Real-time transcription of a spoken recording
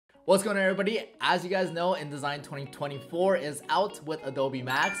What's going on, everybody? As you guys know, InDesign 2024 is out with Adobe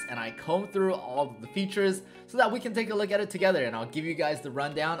Max, and I combed through all of the features so that we can take a look at it together, and I'll give you guys the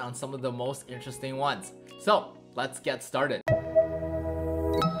rundown on some of the most interesting ones. So let's get started.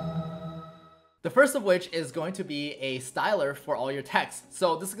 The first of which is going to be a styler for all your text.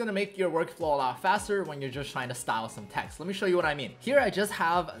 So this is going to make your workflow a lot faster when you're just trying to style some text. Let me show you what I mean. Here I just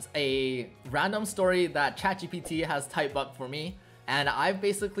have a random story that ChatGPT has typed up for me, and I've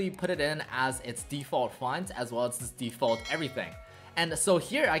basically put it in as its default font as well as its default everything. And so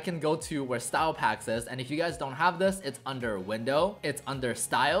here I can go to where style packs is, and if you guys don't have this, it's under window, it's under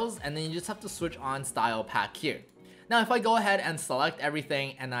styles, and then you just have to switch on style pack here. Now, if I go ahead and select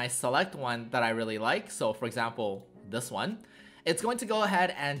everything and I select one that I really like, so for example, this one, it's going to go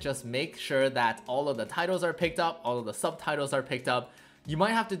ahead and just make sure that all of the titles are picked up, all of the subtitles are picked up. You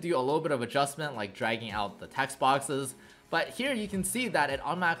might have to do a little bit of adjustment like dragging out the text boxes, but here you can see that it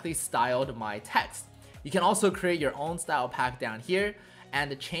automatically styled my text. You can also create your own style pack down here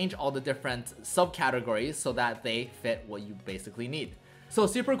and change all the different subcategories so that they fit what you basically need. So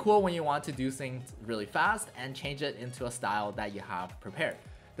super cool when you want to do things really fast and change it into a style that you have prepared.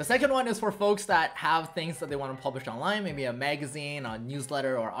 The second one is for folks that have things that they want to publish online, maybe a magazine, a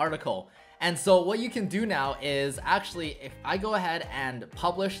newsletter, or article. And so what you can do now is actually, if I go ahead and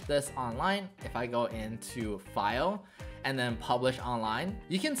publish this online, if I go into File and then Publish Online,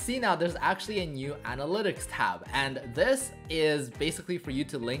 you can see now there's actually a new Analytics tab. And this is basically for you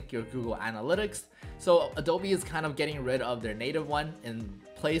to link your Google Analytics. So Adobe is kind of getting rid of their native one in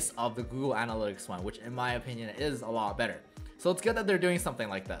place of the Google Analytics one, which in my opinion is a lot better. So it's good that they're doing something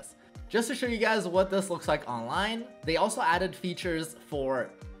like this. Just to show you guys what this looks like online, they also added features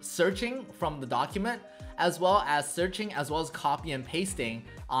for searching from the document, as well as searching, as well as copy and pasting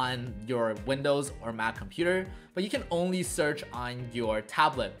on your Windows or Mac computer, but you can only search on your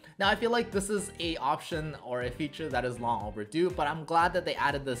tablet. Now, I feel like this is an option or a feature that is long overdue, but I'm glad that they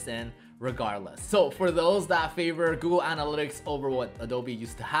added this in regardless. So for those that favor Google Analytics over what Adobe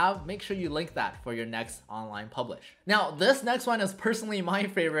used to have, make sure you link that for your next online publish. Now, this next one is personally my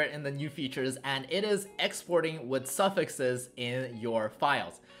favorite in the new features, and it is exporting with suffixes in your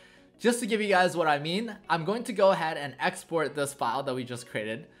files. Just to give you guys what I mean, I'm going to go ahead and export this file that we just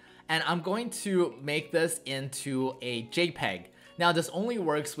created, and I'm going to make this into a JPEG. Now, this only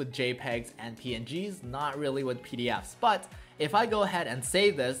works with JPEGs and PNGs, not really with PDFs, but if I go ahead and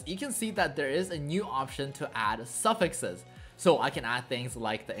save this, you can see that there is a new option to add suffixes. So I can add things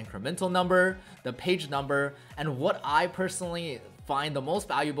like the incremental number, the page number, and what I personally find the most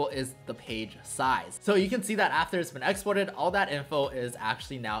valuable is the page size. So you can see that after it's been exported, all that info is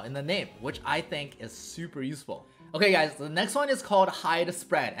actually now in the name, which I think is super useful. Okay guys, the next one is called Hide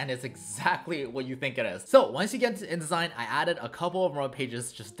Spread, and it's exactly what you think it is. So once you get into InDesign, I added a couple of more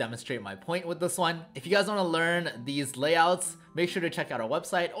pages to just demonstrate my point with this one. If you guys want to learn these layouts, make sure to check out our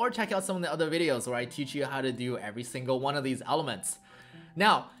website or check out some of the other videos where I teach you how to do every single one of these elements.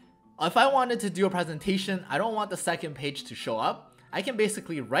 Now, if I wanted to do a presentation, I don't want the second page to show up. I can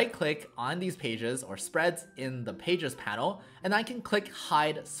basically right click on these pages or spreads in the pages panel, and I can click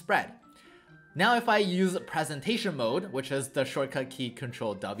Hide Spread. Now if I use presentation mode, which is the shortcut key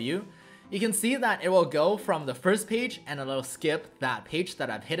Control W, you can see that it will go from the first page and it'll skip that page that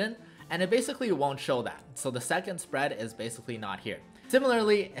I've hidden, and it basically won't show that. So the second spread is basically not here.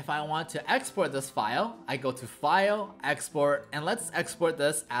 Similarly, if I want to export this file, I go to File, Export, and let's export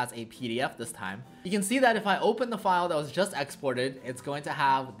this as a PDF this time. You can see that if I open the file that was just exported, it's going to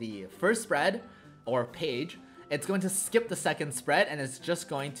have the first spread or page. It's going to skip the second spread, and it's just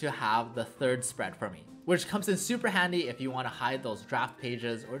going to have the third spread for me, which comes in super handy if you want to hide those draft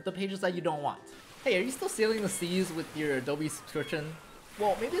pages or the pages that you don't want. Hey, are you still sailing the seas with your Adobe subscription?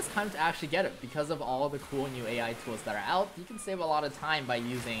 Well, maybe it's time to actually get it. Because of all the cool new AI tools that are out, you can save a lot of time by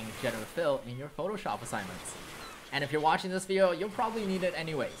using Generative Fill in your Photoshop assignments. And if you're watching this video, you'll probably need it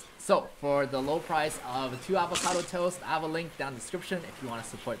anyways. So for the low price of 2 avocado toast, I have a link down in the description if you want to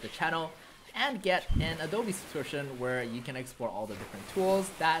support the channel and get an Adobe subscription where you can explore all the different tools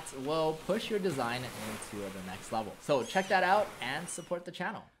that will push your design into the next level. So check that out and support the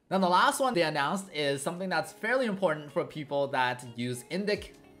channel. Now the last one they announced is something that's fairly important for people that use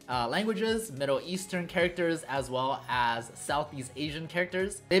Indic languages, Middle Eastern characters, as well as Southeast Asian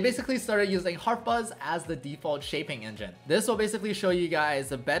characters. They basically started using Harfbuzz as the default shaping engine. This will basically show you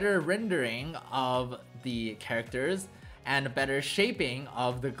guys a better rendering of the characters and better shaping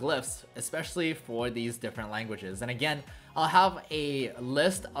of the glyphs, especially for these different languages. And again, I'll have a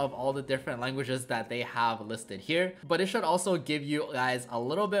list of all the different languages that they have listed here, but it should also give you guys a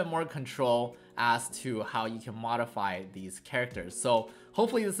little bit more control as to how you can modify these characters. So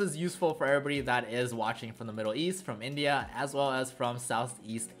hopefully this is useful for everybody that is watching from the Middle East, from India, as well as from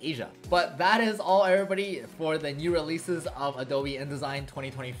Southeast Asia. But that is all, everybody, for the new releases of Adobe InDesign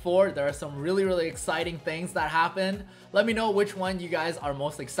 2024. There are some really exciting things that happened. Let me know which one you guys are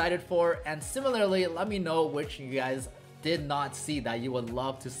most excited for, and similarly, let me know which you guys did not see that you would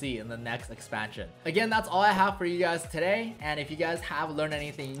love to see in the next expansion. Again, that's all I have for you guys today, and if you guys have learned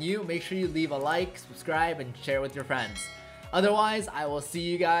anything new, make sure you leave a like, subscribe, and share with your friends. Otherwise, I will see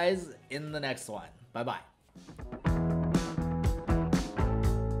you guys in the next one. Bye bye.